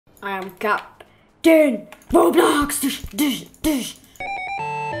I am Captain Roblox. Dish, dish, dish.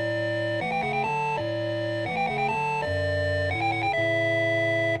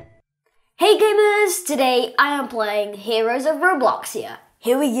 Hey gamers! Today I am playing Heroes of Robloxia.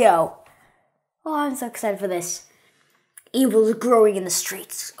 Here we go. Oh, I'm so excited for this. Evil is growing in the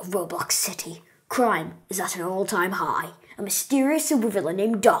streets of Roblox City. Crime is at an all-time high. A mysterious supervillain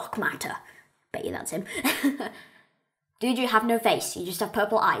named Dark Matter. Bet you that's him. Dude, you have no face. You just have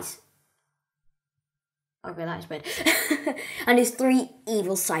purple eyes. Okay, that is weird. And his 3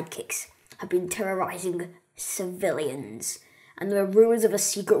 evil sidekicks have been terrorizing civilians. And there are rumours of a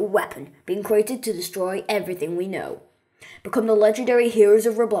secret weapon being created to destroy everything we know. Become the legendary Heroes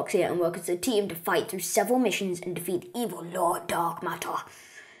of Robloxia and work as a team to fight through several missions and defeat evil Lord Dark Matter.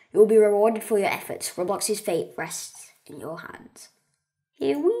 You will be rewarded for your efforts. Roblox's fate rests in your hands.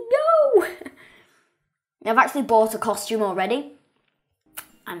 Here we go! I've actually bought a costume already.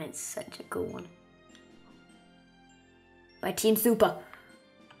 And it's such a cool one. By Team Super.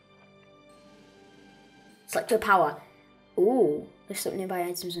 Select your power. Ooh, lifts up nearby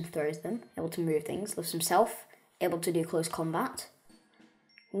items and throws them. Able to move things. Lifts himself. Able to do close combat.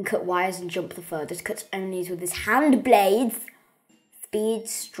 Can cut wires and jump the furthest. Cuts enemies with his hand blades. Speed,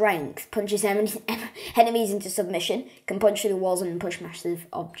 strength. Punches enemies into submission. Can punch through the walls and push massive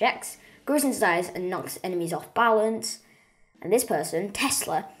objects. Grows in size and knocks enemies off balance. And this person,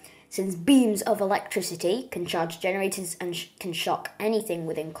 Tesla, sends beams of electricity, can charge generators and can shock anything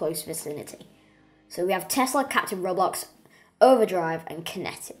within close vicinity. So we have Tesla, Captain Roblox, Overdrive, and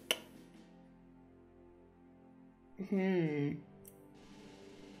Kinetic. I'm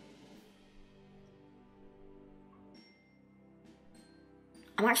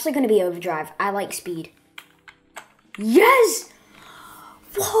actually going to be Overdrive. I like speed. Yes!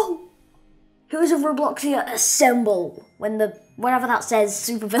 Whoa! Heroes of Robloxia assemble when whatever that says,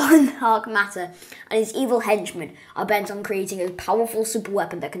 supervillain Dark Matter and his evil henchmen are bent on creating a powerful super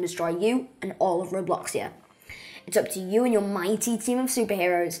weapon that can destroy you and all of Robloxia. It's up to you and your mighty team of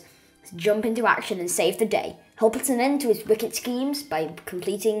superheroes to jump into action and save the day. Help put an end to his wicked schemes by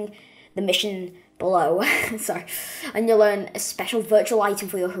completing the mission below. Sorry. And you'll earn a special virtual item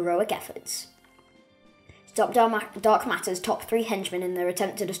for your heroic efforts. Stop Dark Matter's top 3 henchmen in their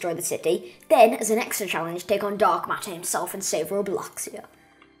attempt to destroy the city. Then, as an extra challenge, take on Dark Matter himself and save Robloxia.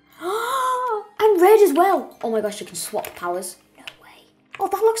 I'm red as well. Oh my gosh, you can swap powers. No way. Oh,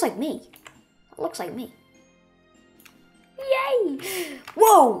 that looks like me. That looks like me. Yay!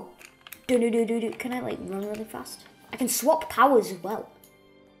 Whoa! Do-do-do-do-do. Can I, like, run really fast? I can swap powers as well.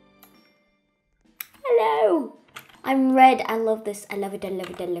 Hello! I'm red. I love this. I love it. I love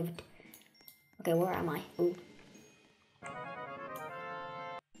it. I love it. Okay, where am I? Ooh.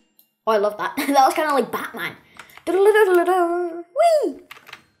 Oh, I love that. That was kind of like Batman. Whee!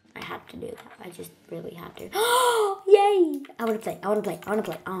 I had to do that. I just really had to. Oh, yay! I want to play. I want to play. I want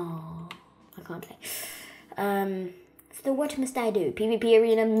to play. Oh, I can't play. So what must I do? PvP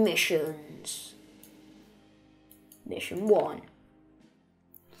arena missions. Mission 1.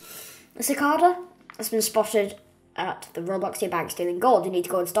 A cicada has been spotted at the Robloxia bank stealing gold. You need to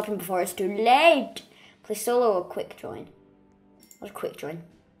go and stop him before it's too late. Play solo or quick join? What's quick join?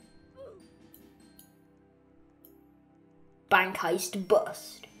 Bank heist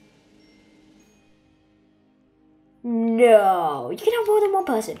bust. No, you can have more than one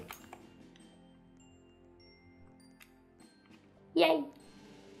person. Yay.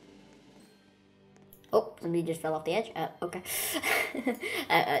 Oh, somebody just fell off the edge. Okay.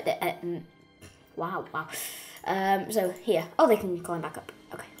 Wow. So here. Oh, they can climb back up.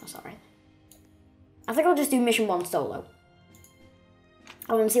 Okay, that's alright. I think I'll just do mission 1 solo.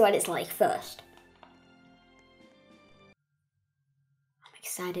 I want to see what it's like first. I'm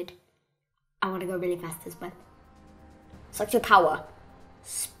excited. I want to go really fast as well. Select your power.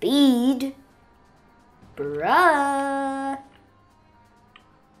 Speed. Bruh.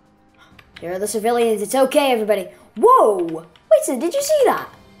 Here are the civilians. It's okay, everybody. Whoa! Wait, so did you see that?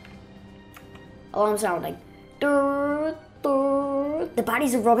 Alarm sounding. The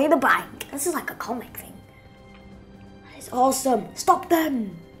baddies are robbing the bank. This is like a comic thing. That is awesome. Stop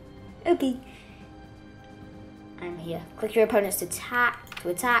them. Okay. I'm here. Click your opponents to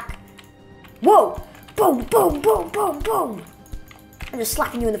attack. Whoa! Boom, boom, boom, boom, boom. I'm just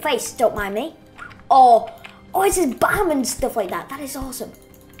slapping you in the face. Don't mind me. Oh, it says bam and stuff like that. That is awesome.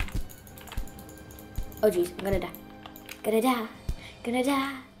 Oh jeez, I'm gonna die. Gonna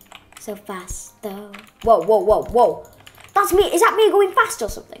die. So fast though. Whoa. That's me. Is that me going fast or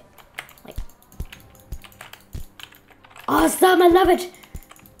something? Like. Awesome, I love it.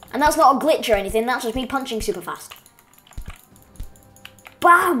 And that's not a glitch or anything. That's just me punching super fast.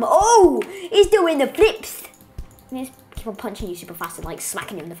 Bam! Oh! He's doing the flips! I'm just keep on punching you super fast and like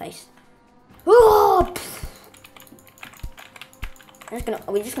smacking you in the face. Oh! We're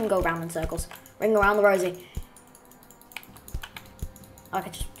just gonna go around in circles. Ring around the rosy. Oh, I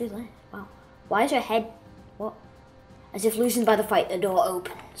could just do that. Wow. Why is your head... What? As if loosened by the fight, the door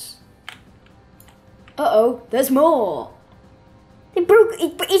opens. Uh-oh, there's more. He's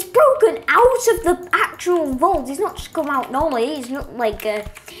broken out of the actual vault. He's not just come out normally. He's not like,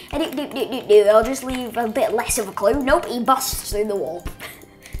 I'll just leave a bit less of a clue. Nope, he busts through the wall.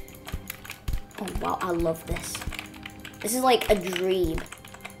 Oh, wow, I love this. This is like a dream.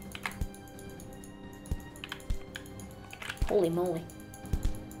 Holy moly.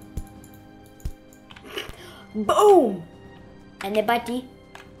 Boom! Anybody?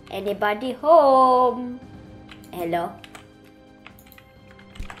 Anybody home? Hello?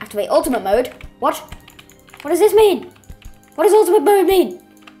 Activate ultimate mode? What? What does this mean? What does ultimate mode mean?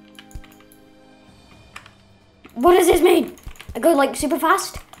 What does this mean? I go like super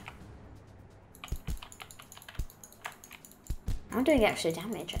fast? I'm doing extra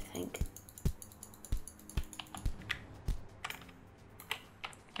damage, I think.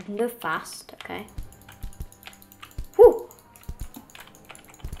 I can go fast, okay. Whew!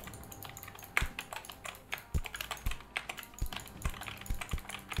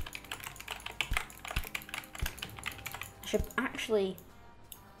 I should actually...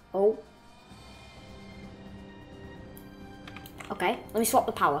 Oh. Okay, let me swap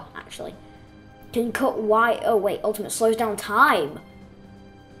the power, actually. Can cut Y... Oh, wait, ultimate slows down time.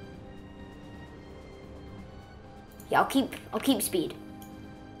 Yeah, I'll keep speed.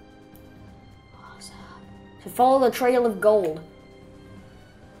 So follow the trail of gold.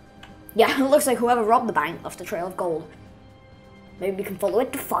 Yeah, it looks like whoever robbed the bank left the trail of gold. Maybe we can follow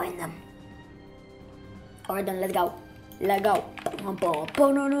it to find them. Alright then, let's go. Let's go.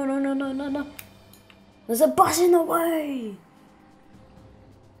 No. There's a bus in the way.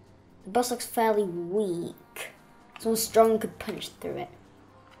 The bus looks fairly weak. Someone strong could punch through it.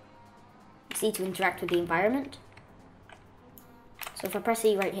 It's E to interact with the environment. So if I press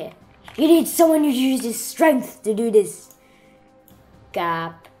E right here. You need someone who uses strength to do this.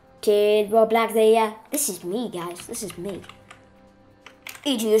 Captain Robloxia. This is me, guys. This is me.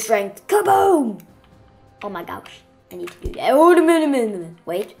 E to your strength. Kaboom! Oh my gosh. I need to do that. Oh, a minute.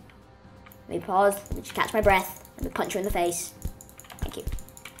 Wait. Let me pause. Let me just catch my breath. Let me punch her in the face. Thank you.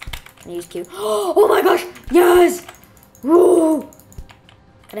 Can I use Q? Oh my gosh! Yes! Woo!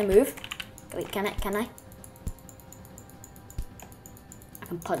 Can I move? Wait, can I? I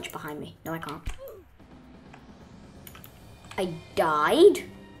can punch behind me. No, I can't. I died?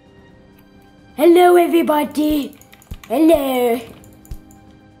 Hello, everybody! Hello!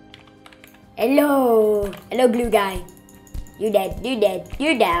 Hello! Hello, blue guy. You dead.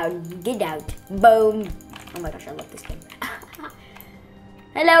 You're down. Get out. Boom. Oh my gosh, I love this game.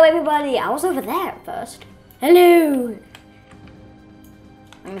 Hello, everybody. I was over there at first. Hello.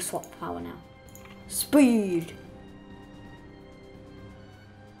 I'm gonna swap power now. Speed.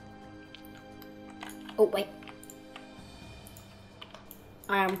 Oh, wait.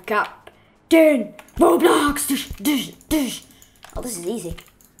 I am Captain Roblox. Oh, this is easy.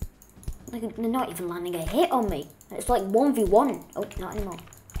 Like, they're not even landing a hit on me. It's like 1v1. Oh, not anymore.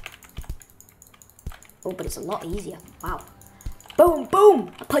 Oh, but it's a lot easier. Wow. Boom,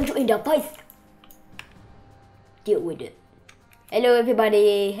 boom! I punch you in the face. Deal with it. Hello,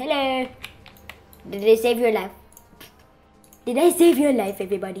 everybody. Hello. Did I save your life? Did I save your life,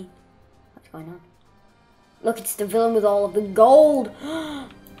 everybody? What's going on? Look, it's the villain with all of the gold.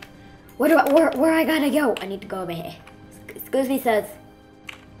 Where I gotta go? I need to go over here. Excuse me, sirs.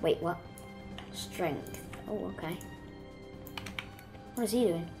 Wait, what? Strength. Oh, okay. What is he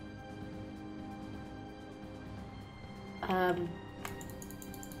doing?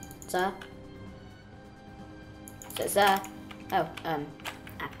 Sir? Sir? Oh, I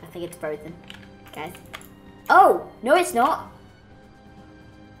think it's frozen. Guys. Oh! No, it's not!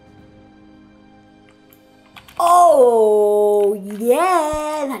 Oh!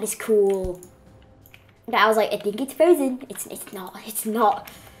 Yeah! That is cool. I was like, I think it's frozen. It's not.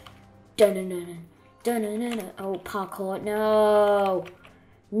 Dun-dun-dun-dun. Oh, parkour. No!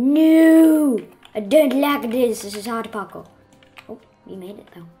 No! I don't like this. This is hard parkour. Oh, you made it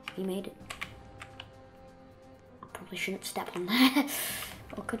though. You made it. I probably shouldn't step on that.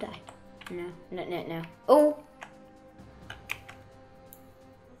 Or could I? No. Oh!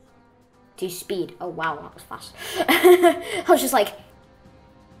 To speed. Oh wow, that was fast. I was just like,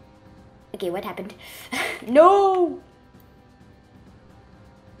 okay, what happened? No!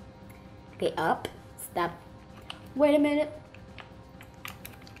 Okay, up. Stop. Wait a minute.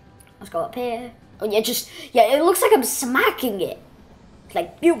 go up here. Oh yeah, it looks like I'm smacking it. It's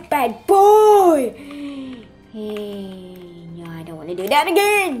like, you bad boy. No, I don't want to do that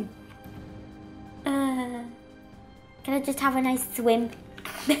again. Can I just have a nice swim?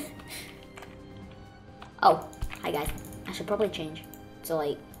 Oh, hi guys. I should probably change. So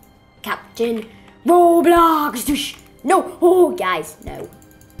like, Captain Roblox. No, oh guys, no.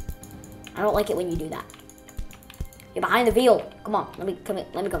 I don't like it when you do that. You're behind the wheel. Come on, let me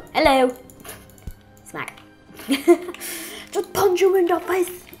go. Hello. Smack. Just punch you in the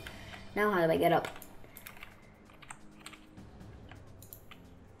face. Now how do I get up?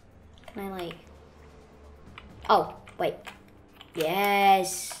 Can I like? Oh, wait.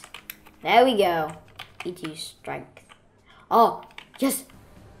 Yes. There we go. E2 strength. Oh, yes.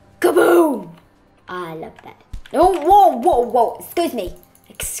 Kaboom! I love that. Oh, whoa.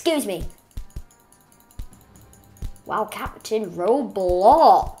 Excuse me. Wow, Captain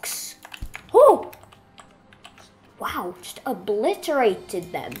Roblox. Oh! Wow, just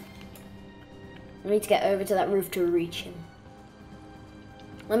obliterated them. I need to get over to that roof to reach him.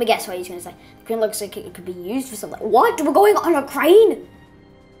 Let me guess what he's going to say. The crane looks like it could be used for something. What? We're going on a crane?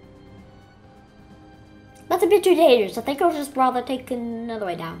 That's a bit too dangerous. I think I'll just rather take another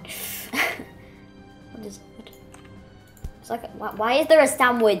way down. What is it? It's like, why is there a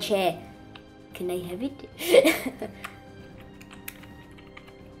sandwich here? Can I have it?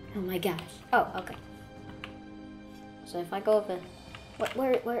 Oh my gosh. Oh, okay. So if I go over,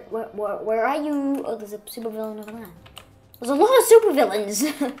 where are you? Oh, there's a supervillain over there. There's a lot of supervillains.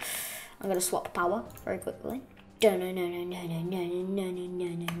 I'm gonna swap power very quickly.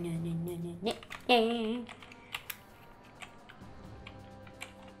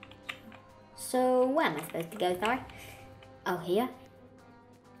 So where am I supposed to go, sorry? Oh, here?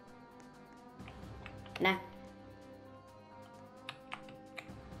 No.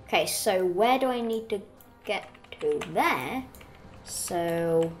 Okay, so where do I need to get to? There.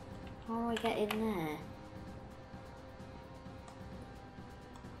 So how do I get in there?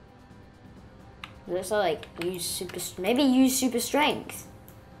 Looks like use super strength.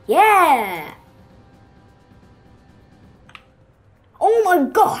 Yeah. Oh my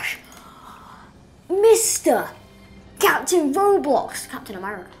gosh, Mr. Captain Roblox, Captain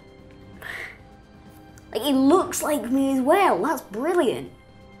America. Like he looks like me as well. That's brilliant.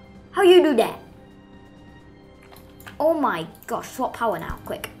 How you do that? Oh my gosh, swap power now,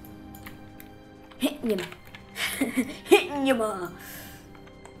 quick. Hitting you.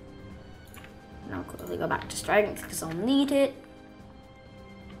 Now quickly go back to strength because I'll need it.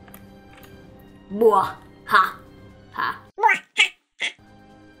 Bwah, ha, ha.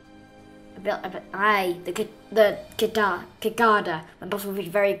 The Kikada. My boss will be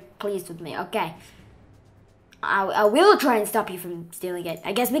very pleased with me. Okay. I will try and stop you from stealing it.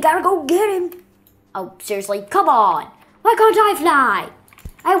 I guess we gotta go get him. Oh, seriously, come on. Why can't I fly?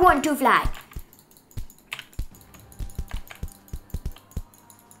 I want to fly.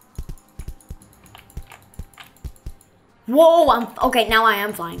 Whoa, okay, now I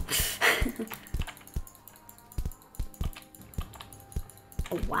am flying.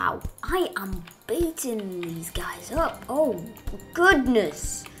 Oh, wow, I am beating these guys up. Oh,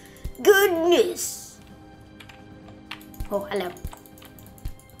 goodness. Oh, hello.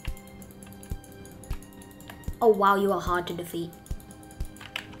 Oh, wow, you are hard to defeat.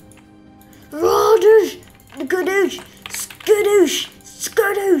 Roders! Skadoosh!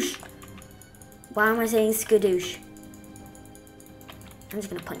 Skadoosh! Why am I saying skadoosh? I'm just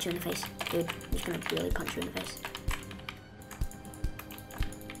gonna punch you in the face, dude. I'm just gonna really punch you in the face.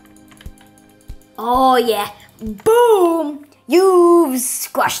 Oh yeah, boom! You've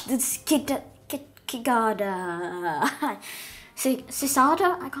squashed the Kikada.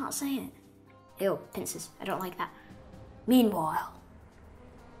 Sisada? I can't say it. Ew, pincers. I don't like that. Meanwhile,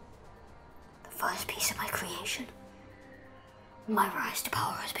 the first piece of my creation, my rise to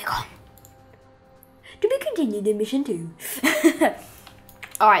power has begun. To be continued in mission 2.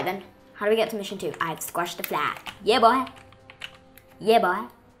 Alright then, how do we get to mission 2? I've squashed the flag. Yeah boy.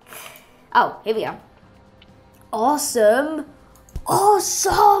 Oh, here we go. Awesome.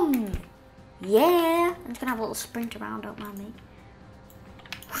 Yeah. I'm just gonna have a little sprint around, don't mind me.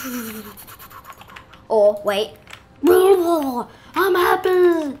 Or, wait. I'm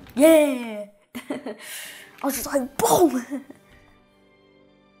happy. Yeah. I was just like, boom.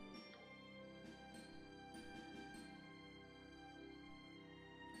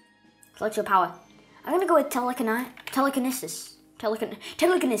 Flex your power. I'm gonna go with telekinesis.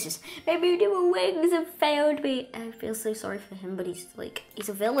 Maybe the wings have failed me. I feel so sorry for him, but he's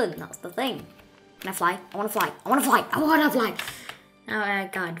a villain. That's the thing. Can I fly? I wanna fly. Now I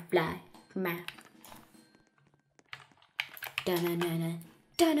can't fly. Meh. Da-na-na-na.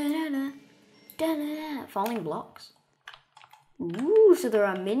 Da-na-na-na. Da-na-na. Falling blocks. Ooh, so there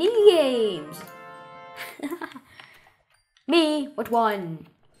are mini games. Me, what one?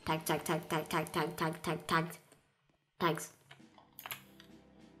 Tag, tag, tag, tag, tag, tag, tag, tag, tag. Tags.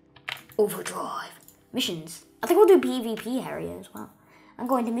 Overdrive. Missions. I think we'll do PvP area as well. I'm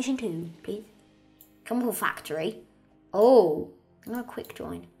going to mission 2, please. Chemical factory. Oh, I'm gonna quick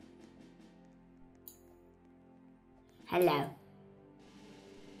join. Hello.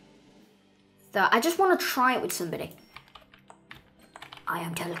 So I just want to try it with somebody. I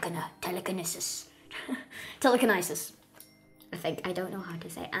am telekinesis. Telekinesis. I think. I don't know how to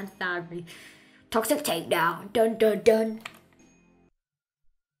say it. I'm sorry. Toxic takedown. Dun dun dun.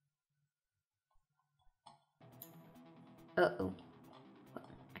 Uh-oh.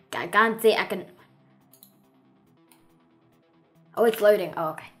 I can't see. I can... Oh, it's loading. Oh,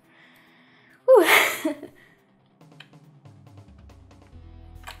 okay. Whew.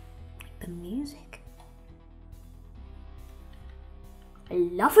 The music. I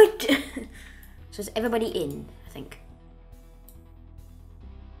love it. So is everybody in, I think.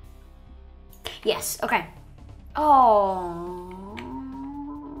 Yes, okay. Oh,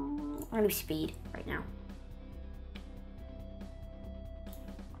 I'm gonna do speed right now.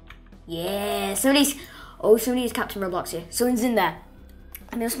 Yeah, somebody's Captain Robloxia. Someone's in there.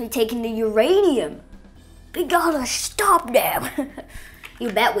 I must be taking the uranium. We gotta stop them. You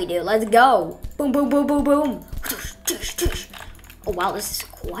bet we do. Let's go. Boom, boom, boom, boom, boom. Oh wow, this is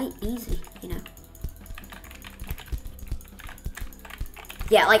quite easy, you know.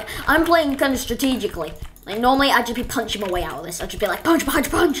 Yeah, like, I'm playing kind of strategically. Like, normally I'd just be punching my way out of this. I'd just be like, punch, punch,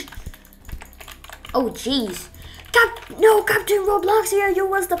 punch. Oh, jeez. No, Captain Robloxia, you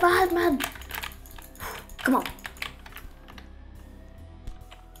was the bad man. Come on.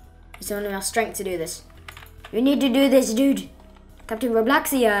 It's only our strength to do this. You need to do this, dude. Captain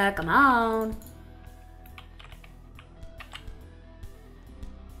Robloxia, come on.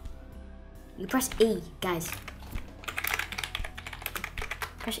 You press E, guys.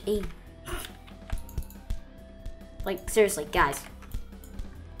 Press E. Like, seriously, guys.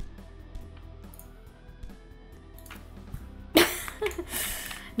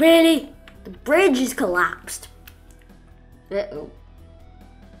 Really? The bridge is collapsed. Uh-oh.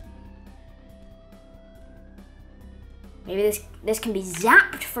 Maybe this can be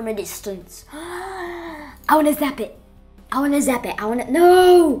zapped from a distance. I wanna zap it. I wanna zap it.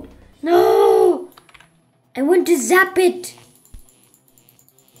 No! No! I want to zap it.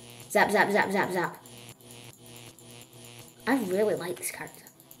 Zap, zap, zap, zap, zap. I really like this character.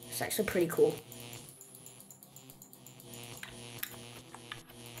 It's actually pretty cool.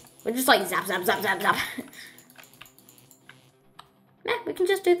 We're just like zap, zap, zap, zap, zap. Meh, we can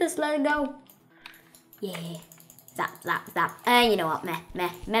just do this, let it go. Yeah. Zap, zap, zap. And you know what? Meh,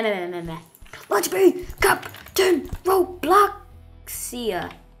 meh, meh, meh, meh, meh, meh. Let's be Captain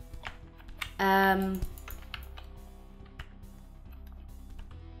Robloxia.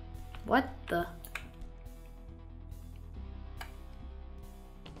 What the?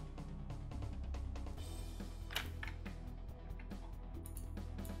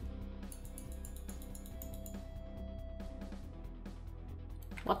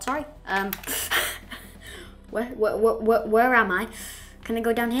 What? Sorry. Where am I? Can I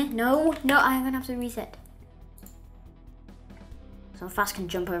go down here? No, I'm gonna have to reset. So fast can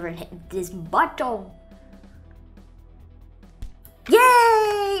jump over and hit this button.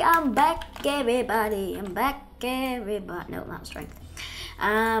 Yay! I'm back, everybody. I'm back, everybody. No, not strength.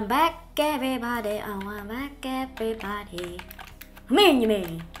 I'm back, everybody. Oh, I'm back, everybody.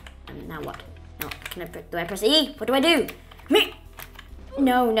 Me. And now what? No, do I press E? What do I do? Me.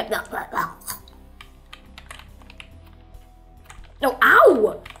 No. No,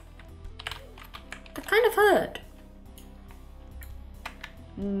 ow! That kind of hurt.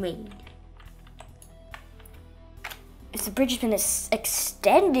 Me. If the bridge has been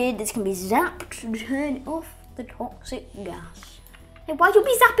extended, this can be zapped to turn off the toxic gas. Hey, why you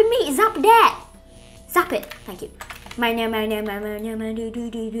be zapping me? Zap that! Zap it. Thank you.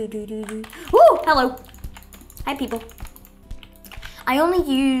 Ooh, hello. Hi, people. I only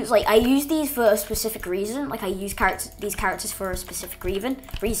use, I use these for a specific reason. Like, I use these characters for a specific reason.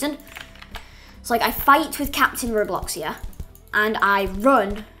 So, like, I fight with Captain Robloxia, and I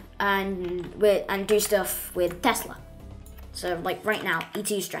run and do stuff with Tesla. So, like, right now,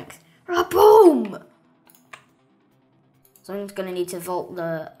 E2 strength. Boom! So I'm gonna need to vault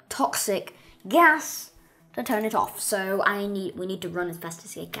the toxic gas to turn it off. So we need to run as fast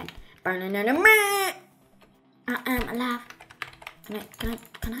as we can. I am alive. Can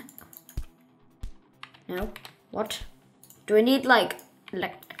I? No. What? Do I need like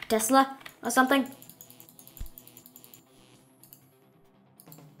Tesla or something?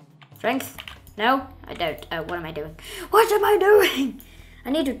 Strength? No, I don't. What am I doing? What am I doing? I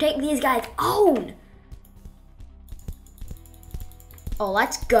need to take these guys on. Oh,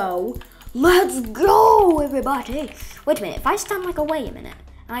 let's go. Let's go, everybody. Wait a minute. If I stand like away a minute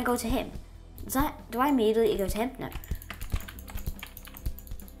and I go to him, do I immediately go to him? No.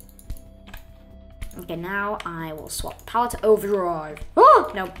 Okay, now I will swap power to overdrive.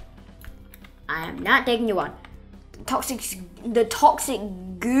 Oh, no. I am not taking you on. The toxic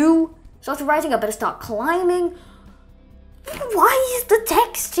goo starts rising. I better start climbing. Why is the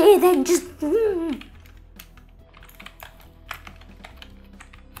text here then just...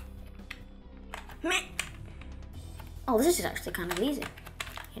 Oh, this is actually kind of easy,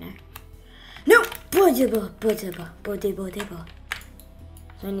 you know. No! So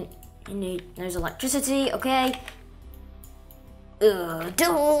there's electricity, okay. Salt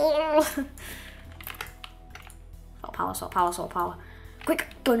power. Quick!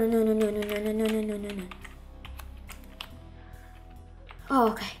 Go, no. Oh,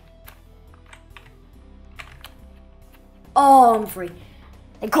 okay. Oh, I'm free.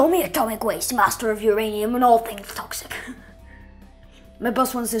 They call me Atomic Waste, master of uranium and all things toxic. My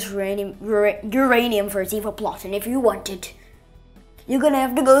boss wants this uranium for his evil plot, and if you want it, you're gonna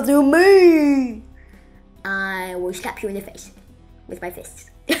have to go through me. I will slap you in the face with my fists.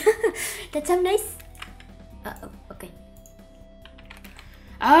 That sound nice? Uh-oh, okay.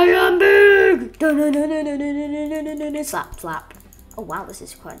 I am big! No. Slap. Oh wow, this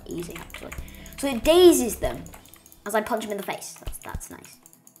is quite easy actually. So it dazes them as I punch him in the face. That's nice.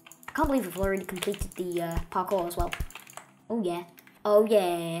 I can't believe we've already completed the parkour as well. Oh yeah.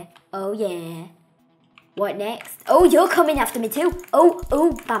 What next? Oh, you're coming after me too. Oh,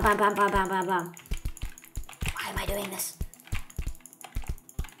 bam. Why am I doing this?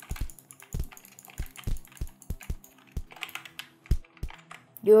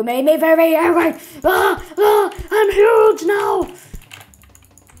 You made me very angry. I'm huge now.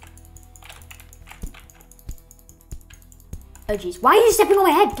 Oh jeez, why are you stepping on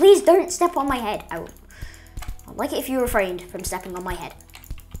my head? Please don't step on my head. I'd like it if you refrained from stepping on my head.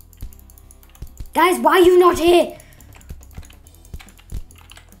 Guys, why are you not here?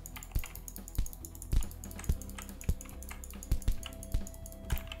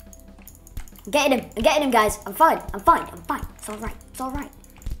 I'm getting him, guys. I'm fine. It's alright.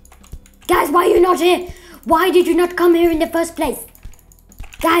 Guys, why are you not here? Why did you not come here in the first place?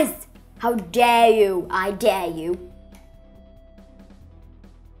 Guys, how dare you? I dare you.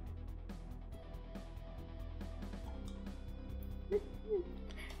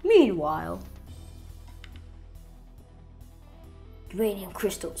 Meanwhile, uranium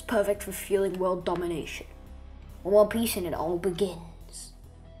crystals, perfect for fueling world domination. One piece and it all begins.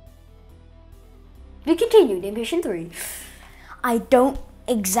 We continued in mission 3. I don't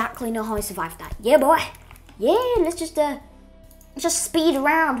exactly know how I survived that. Yeah, boy. Yeah, let's just speed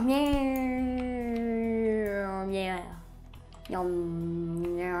around. Yeah.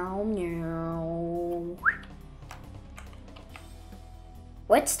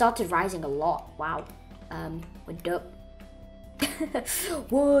 It started rising a lot. Wow. What up?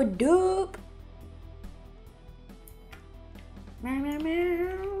 What up? I'm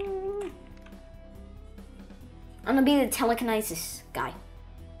gonna be the telekinesis guy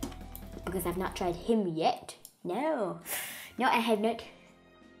because I've not tried him yet. No, I have not.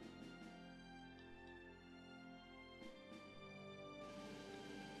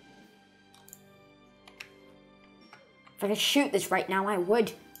 If I could shoot this right now, I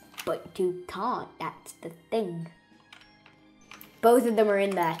would, but you can't. That's the thing. Both of them are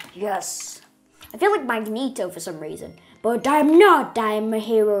in there. Yes. I feel like Magneto for some reason, but I'm not. I'm a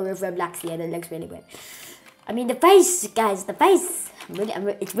hero of Robloxia. That looks really weird. I mean, the face, guys, the face.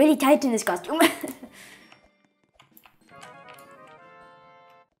 It's really tight in this costume.